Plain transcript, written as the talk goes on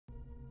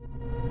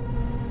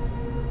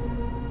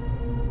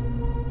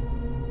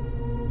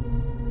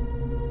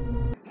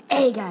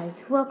Hey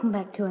guys, welcome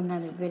back to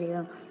another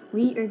video.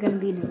 We are going to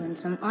be doing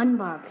some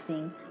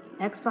unboxing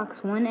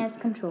Xbox One S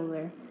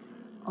controller,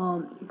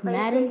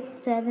 Madden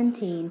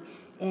 17,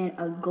 and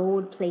a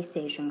gold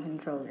PlayStation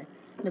controller.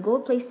 The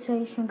gold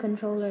PlayStation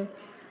controller,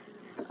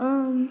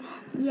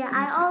 yeah,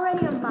 I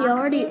already unboxed it. He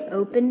already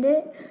opened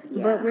it,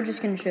 but we're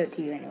just going to show it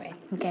to you anyway,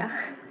 okay?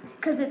 Yeah,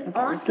 because it's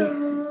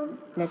awesome.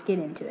 Let's get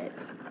into it.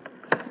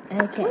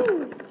 Okay,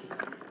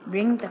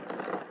 bring the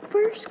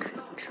first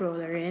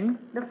controller in.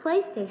 The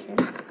PlayStation.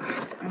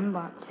 Let's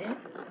unbox it.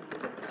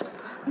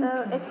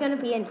 So it's going to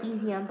be an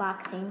easy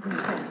unboxing.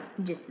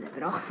 Just snip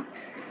it off.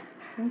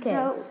 Okay,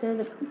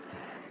 so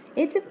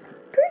it's a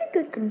pretty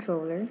good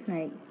controller.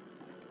 Like,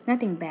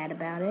 nothing bad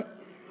about it.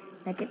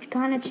 Like, it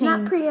kind of changes.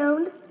 Not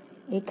pre-owned.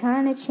 It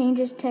kind of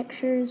changes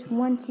textures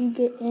once you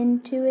get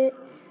into it,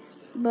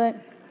 but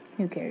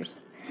who cares?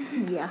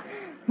 Yeah.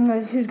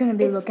 Because who's gonna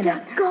be looking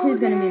at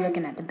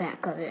the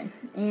back of it?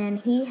 And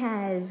he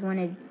has one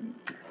of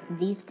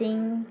these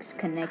things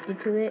connected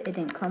to it. It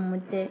didn't come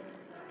with it,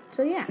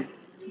 so yeah,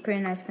 it's a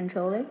pretty nice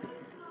controller.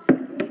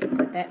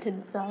 Put that to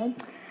the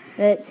side.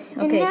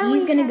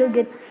 He's gonna go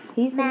get.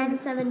 Madden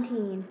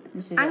 17.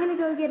 I'm gonna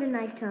go get a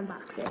knife to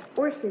unbox it,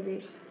 or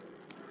scissors.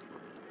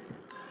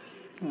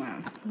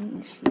 Wow, let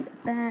me shoot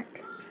it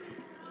back.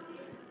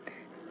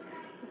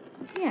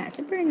 Yeah, it's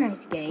a pretty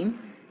nice game.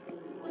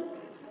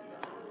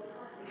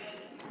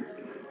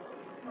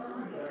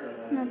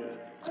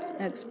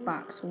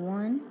 Xbox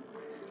One.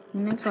 The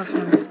Xbox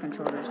One S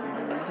controller is going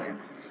to be right here.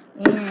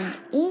 And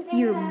if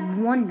you're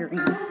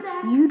wondering,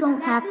 you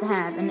don't have to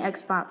have an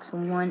Xbox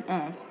One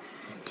S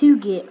to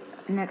get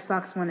an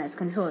Xbox One S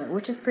controller,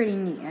 which is pretty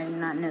neat. I did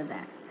not know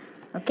that.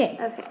 Okay,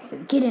 so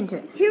get into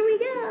it. Here we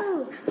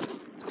go.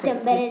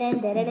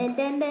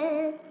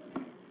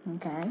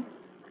 Okay,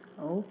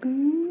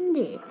 open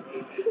it.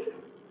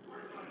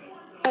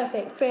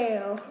 Epic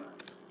fail.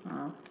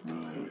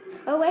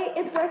 Oh wait,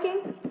 it's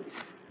working.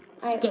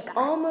 Sticker. I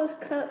almost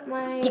cut my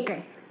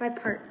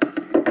parts.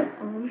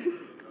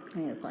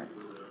 Your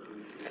parts.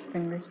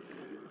 Fingers.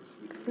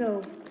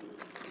 No.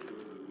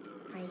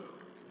 My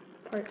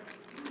parts.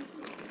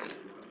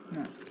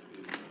 No.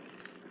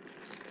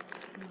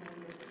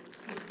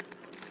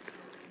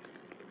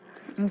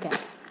 Okay.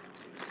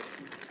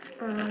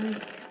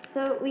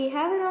 So we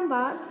have it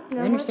unboxed. I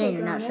understand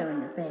you're not showing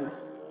your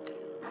face.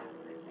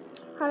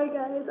 Hi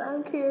guys,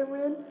 I'm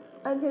Cameron.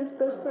 I'm his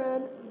best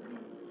friend.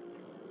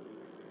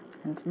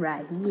 That's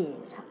right, he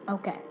is.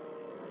 Okay.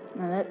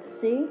 Now let's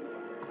see.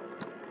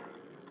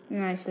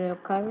 Nice little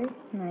cover.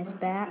 Nice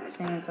back.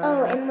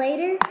 And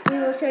later we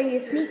will show you a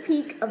sneak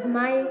peek of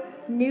my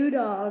new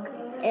dog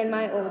and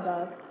my old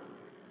dog.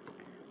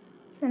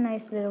 It's a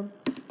nice little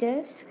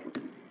disc.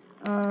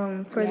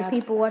 For the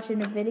people watching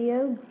the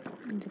video,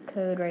 the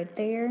code right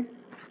there.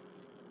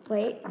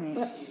 Wait.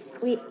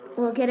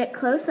 We'll get it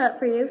close up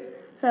for you.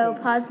 So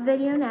pause the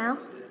video now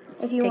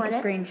if you want it.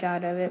 Take a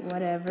screenshot of it,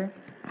 whatever.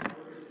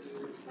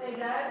 Hey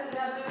guys, we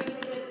got movie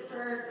tickets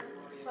for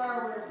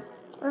Star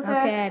Wars.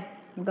 Okay,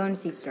 I'm going to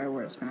see Star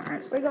Wars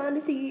tomorrow. We're going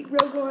to see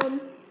Rogue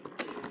One.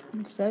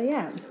 So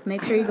yeah,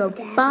 make sure you go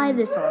buy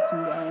this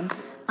awesome game.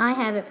 I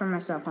have it for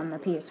myself on the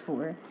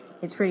PS4.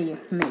 It's pretty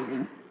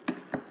amazing.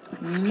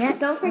 Next,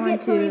 don't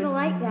forget to leave a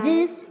like, guys.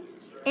 This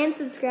and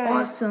subscribe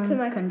awesome to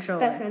my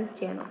controller. best friend's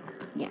channel.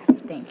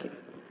 Yes, thank you.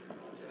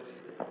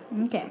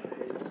 Okay,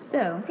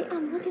 so. See,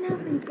 I'm looking out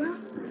for you, bro.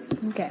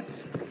 Okay,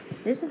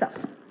 this is a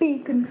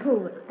big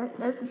controller.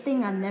 That's the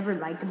thing I've never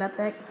liked about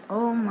that.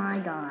 Oh my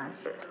gosh.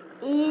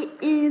 It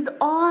is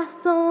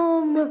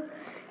awesome.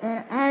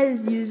 And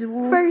as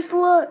usual. First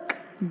look.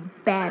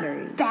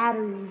 Batteries.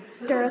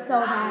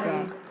 Duracell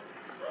batteries.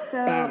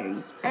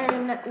 Batteries.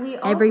 And we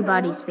also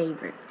everybody's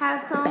favorite.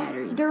 Have some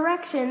batteries.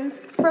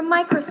 Directions from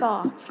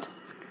Microsoft.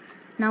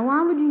 Now,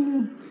 why would you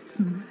need?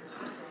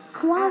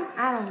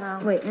 I don't know.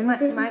 Wait, let me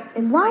see.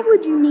 Why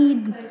would you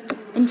need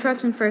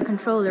instructions for a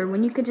controller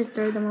when you could just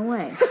throw them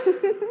away?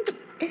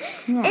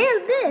 And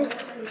this.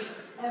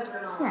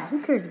 Yeah,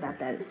 who cares about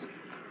those?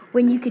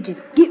 When you could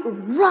just get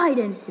right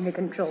into the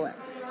controller.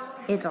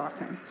 It's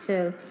awesome.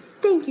 So,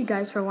 thank you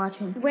guys for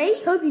watching.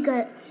 Wait. Hope you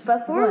got.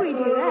 Before we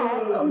do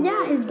that. Oh,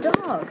 yeah, his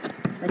dog.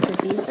 Let's go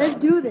see. Let's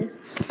do this.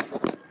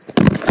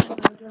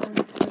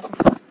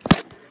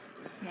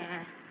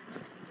 Nah.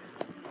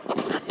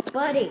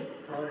 Buddy.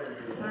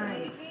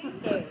 Like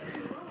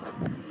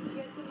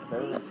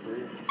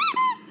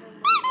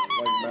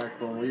back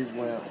when we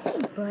went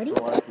Hey, buddy.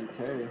 to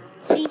YPK.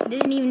 See,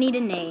 didn't even need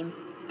a name.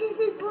 This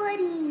is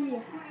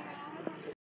Buddy.